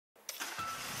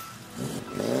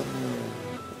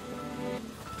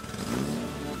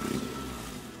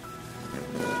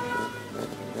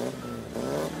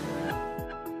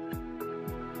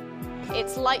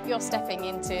It's like you're stepping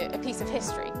into a piece of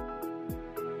history.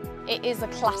 It is a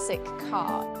classic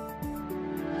car.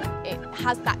 It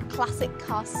has that classic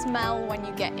car smell when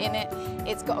you get in it.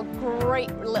 It's got a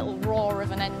great little roar of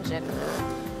an engine.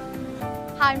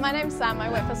 Hi, my name's Sam. I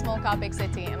work for Small Car Big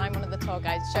City and I'm one of the tour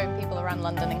guides showing people around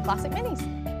London in classic minis.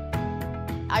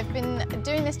 I've been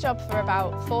doing this job for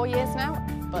about 4 years now,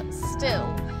 but still,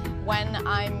 when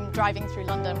I'm driving through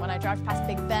London, when I drive past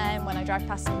Big Ben, when I drive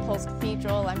past St Paul's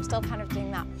Cathedral, I'm still kind of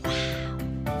doing that,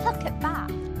 wow, look at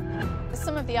that.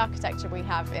 Some of the architecture we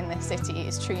have in this city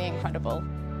is truly incredible.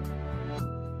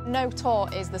 No tour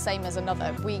is the same as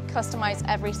another. We customise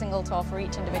every single tour for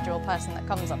each individual person that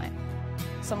comes on it.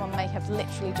 Someone may have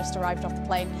literally just arrived off the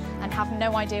plane and have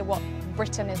no idea what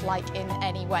Britain is like in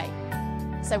any way.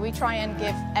 So we try and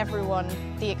give everyone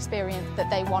the experience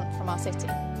that they want from our city.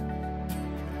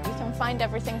 We can find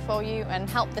everything for you and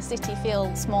help the city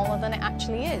feel smaller than it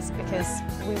actually is, because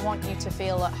we want you to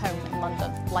feel at home in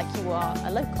London, like you are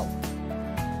a local.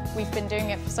 We've been doing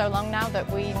it for so long now that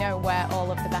we know where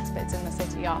all of the best bits in the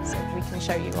city are, so we can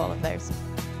show you all of those.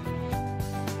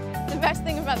 The best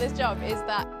thing about this job is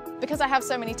that because I have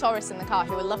so many tourists in the car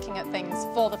who are looking at things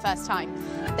for the first time,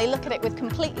 they look at it with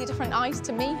completely different eyes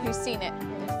to me, who's seen it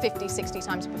 50, 60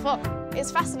 times before. It's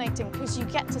fascinating because you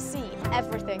get to see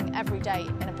everything every day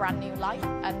in a brand new light,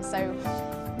 and so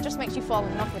it just makes you fall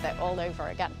in love with it all over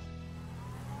again.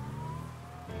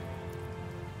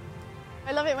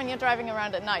 I love it when you're driving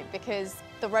around at night because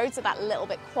the roads are that little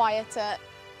bit quieter.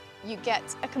 You get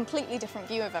a completely different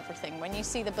view of everything. When you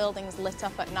see the buildings lit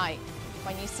up at night,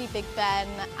 when you see Big Ben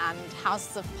and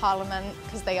Houses of Parliament,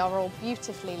 because they are all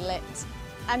beautifully lit.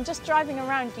 And just driving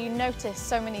around, you notice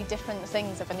so many different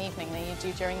things of an evening than you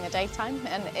do during the daytime,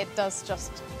 and it does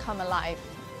just come alive.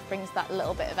 It brings that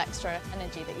little bit of extra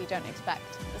energy that you don't expect.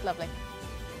 It's lovely.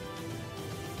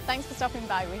 Thanks for stopping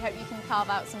by. We hope you can carve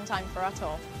out some time for our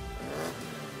tour.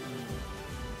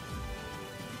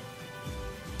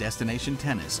 Destination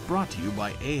Tennis, brought to you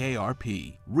by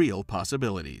AARP. Real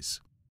possibilities.